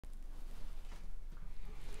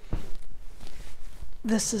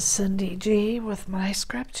This is Cyndy G with my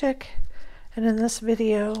Scrap Chick, and in this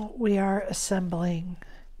video we are assembling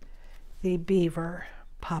the Beaver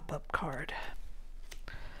pop-up card.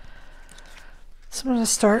 So I'm going to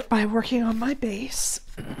start by working on my base.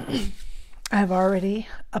 I've already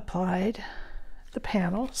applied the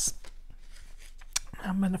panels.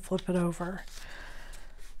 I'm going to flip it over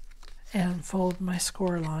and fold my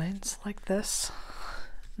score lines like this,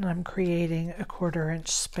 and I'm creating a 1/4 inch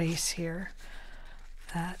space here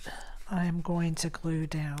that I'm going to glue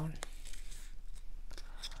down.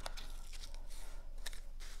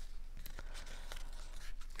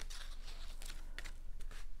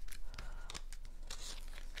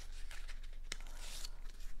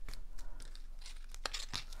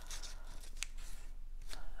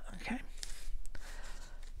 Okay.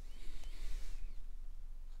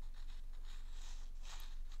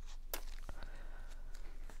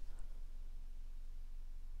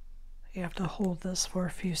 You have to hold this for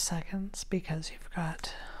a few seconds because you've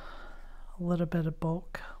got a little bit of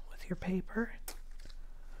bulk with your paper.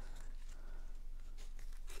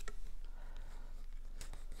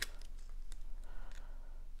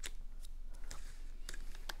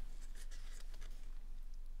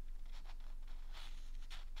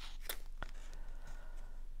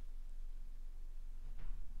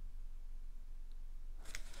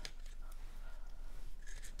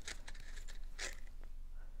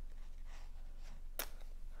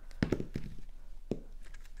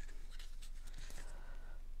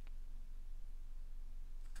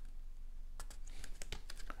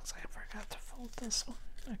 This one.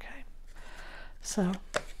 Okay, so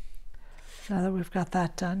now that we've got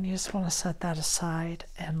that done, you just want to set that aside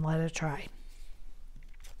and let it dry.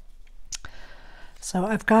 So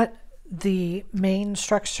I've got the main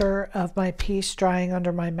structure of my piece drying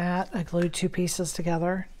under my mat. I glued 2 pieces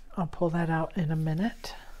together. I'll pull that out in a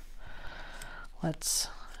minute. Let's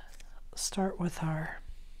start with our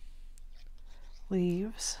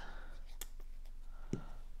leaves.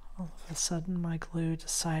 All of a sudden my glue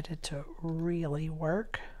decided to really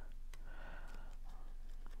work.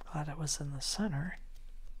 Glad it was in the center.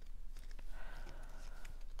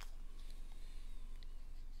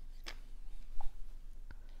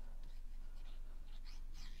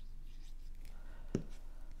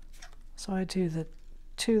 So I do the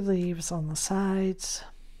 2 leaves on the sides,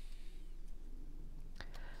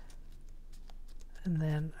 and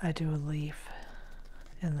then I do a leaf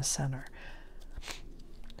in the center.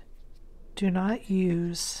 Do not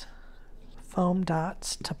use foam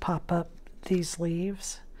dots to pop up these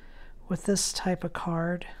leaves. With this type of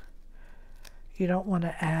card, you don't want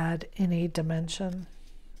to add any dimension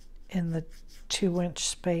in the 2-inch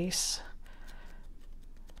space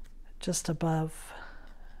just above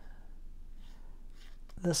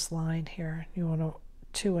this line here. You want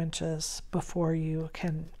 2 inches before you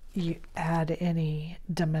can add any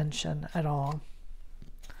dimension at all.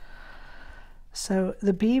 So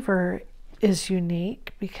the Beaver is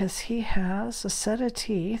unique because he has a set of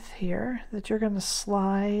teeth here that you're going to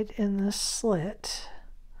slide in this slit.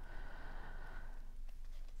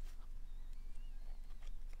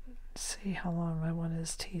 Let's see how long I want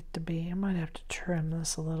his teeth to be. I might have to trim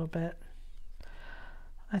this a little bit.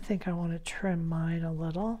 I think I want to trim mine a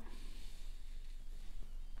little.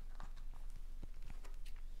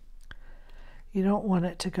 You don't want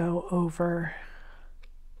it to go over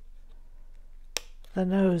the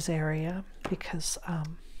nose area because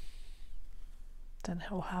then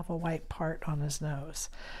he'll have a white part on his nose.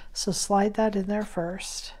 So slide that in there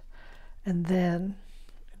first and then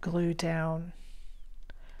glue down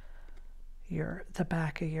the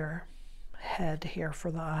back of your head here for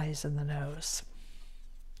the eyes and the nose.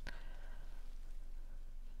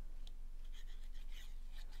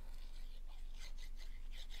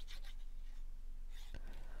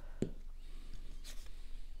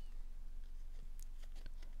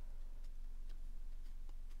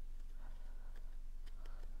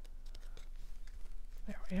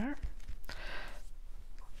 There we are.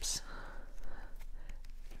 Oops.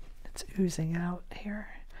 It's oozing out here.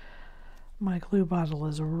 My glue bottle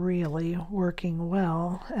is really working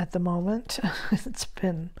well at the moment. It's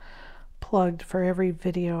been plugged for every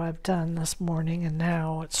video I've done this morning, and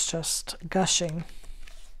now it's just gushing.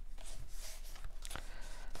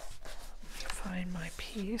 Let me find my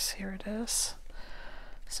piece. Here it is.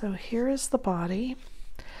 So here is the body.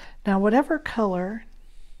 Now whatever color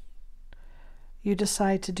you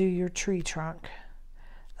decide to do your tree trunk,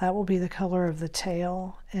 that will be the color of the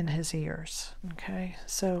tail and his ears. Okay,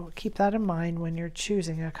 so keep that in mind when you're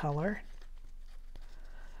choosing a color,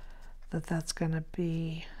 that's going to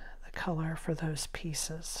be the color for those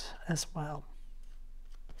pieces as well.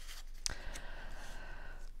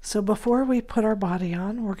 So before we put our body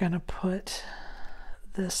on, we're going to put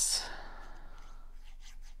this,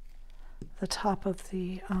 the top of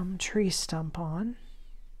the tree stump on.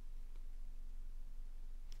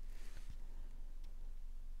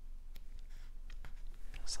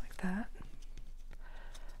 Just like that.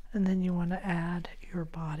 And then you want to add your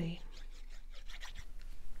body.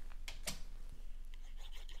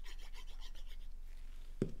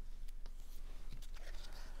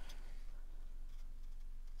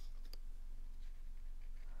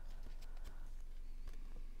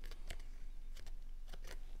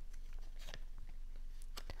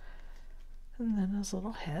 And then his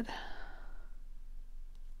little head.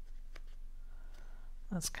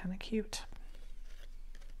 That's kind of cute.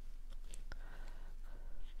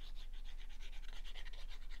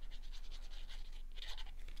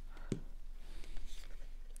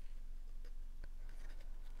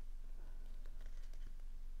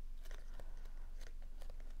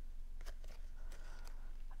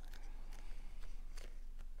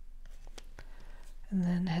 And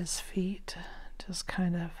then his feet just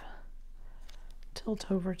kind of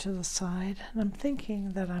tilt over to the side. And I'm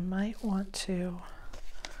thinking that I might want to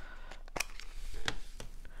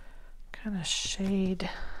kind of shade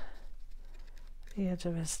the edge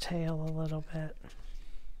of his tail a little bit.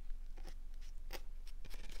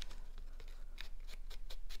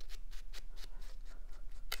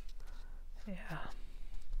 Yeah.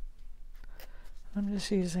 I'm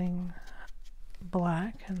just using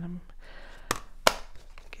black and I'm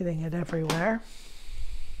getting it everywhere.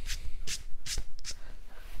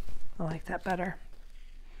 I like that better.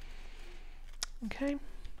 Okay,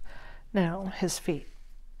 now his feet.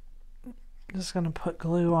 I'm just going to put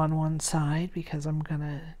glue on one side because I'm going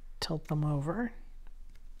to tilt them over.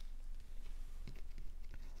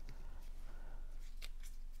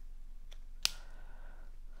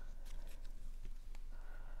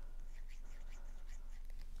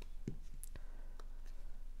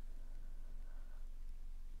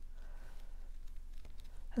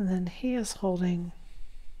 And then he is holding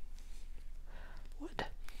wood.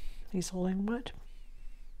 He's holding wood.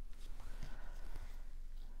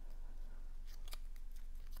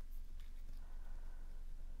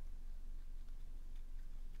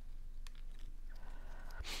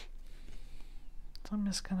 So I'm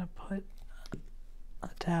just going to put a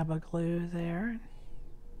dab of glue there.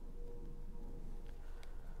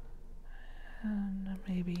 And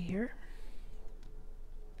maybe here.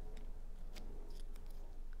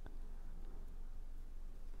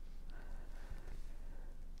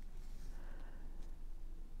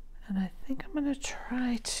 And I think I'm going to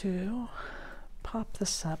try to pop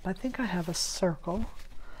this up. I think I have a circle.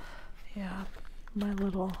 Yeah, my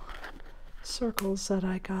little circles that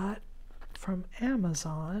I got from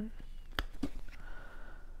Amazon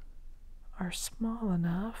are small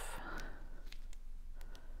enough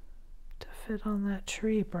to fit on that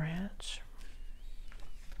tree branch.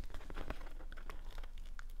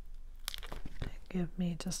 Give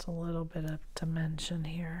me just a little bit of dimension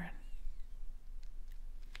here.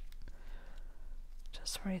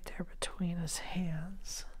 Just right there between his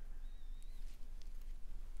hands.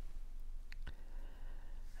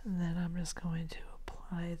 And then I'm just going to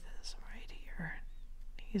apply this right here.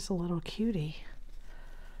 He's a little cutie.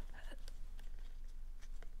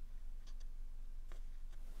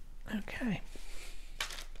 Okay.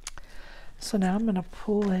 So now I'm going to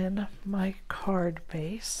pull in my card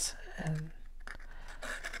base and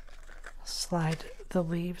slide the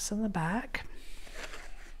leaves in the back.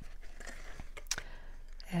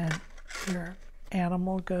 And your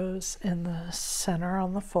animal goes in the center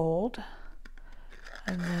on the fold,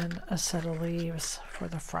 and then a set of leaves for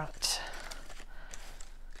the front.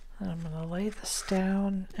 And I'm going to lay this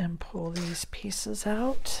down and pull these pieces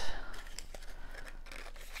out.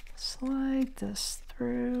 Slide this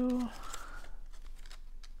through.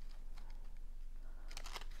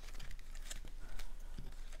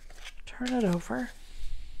 Turn it over.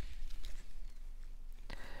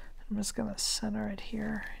 I'm just going to center it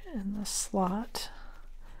here in the slot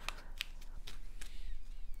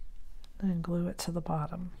and glue it to the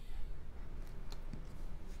bottom.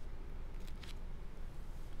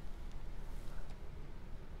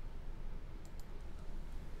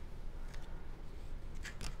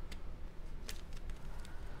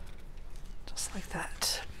 Just like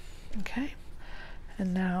that. Okay,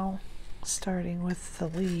 and now starting with the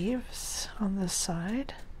leaves on this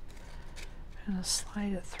side, I'm going to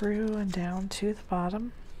slide it through and down to the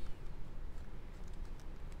bottom.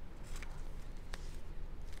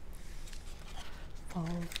 Fold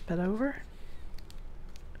a bit over.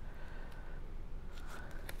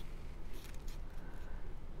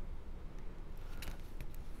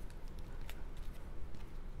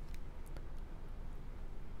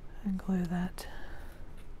 glue that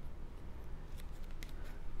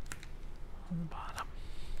on the bottom.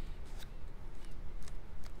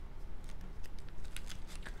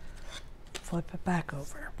 Flip it back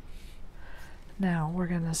over. Now we're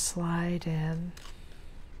going to slide in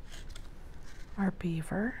our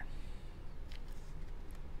beaver.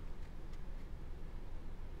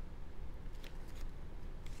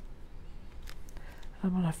 I'm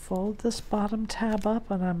going to fold this bottom tab up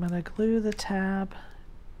and I'm going to glue the tab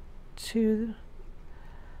to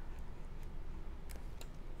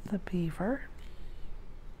the beaver.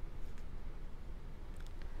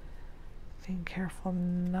 Being careful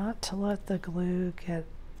not to let the glue get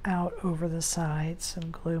out over the sides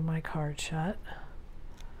and glue my card shut.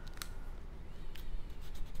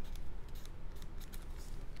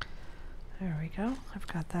 There we go. I've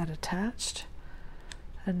got that attached.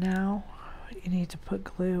 And now you need to put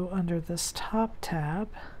glue under this top tab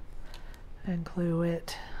and glue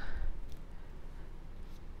it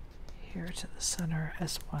here to the center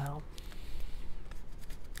as well.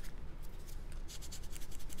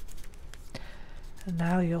 And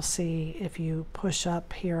now you'll see if you push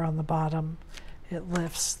up here on the bottom, it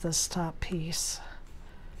lifts this top piece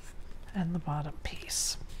and the bottom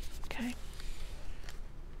piece. Okay.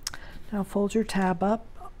 Now fold your tab up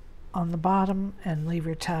on the bottom and leave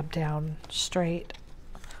your tab down straight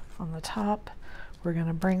on the top. We're going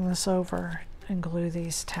to bring this over and glue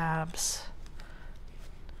these tabs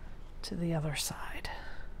to the other side.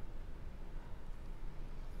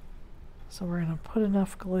 So we're going to put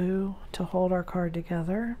enough glue to hold our card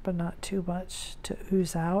together, but not too much to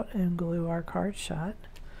ooze out and glue our card shut.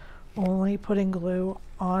 Only putting glue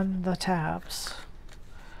on the tabs.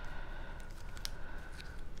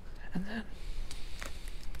 And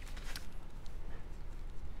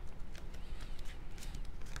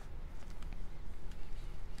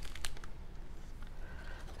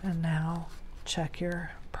then now check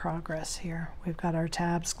your progress here. We've got our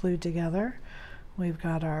tabs glued together. We've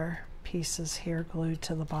got our pieces here glued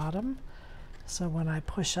to the bottom. So when I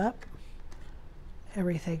push up,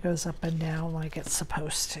 everything goes up and down like it's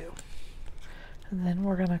supposed to. And then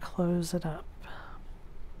we're going to close it up.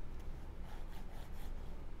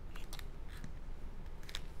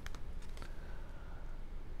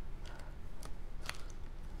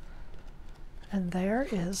 And there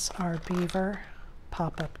is our Beaver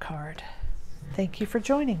pop-up card. Thank you for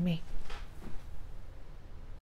joining me.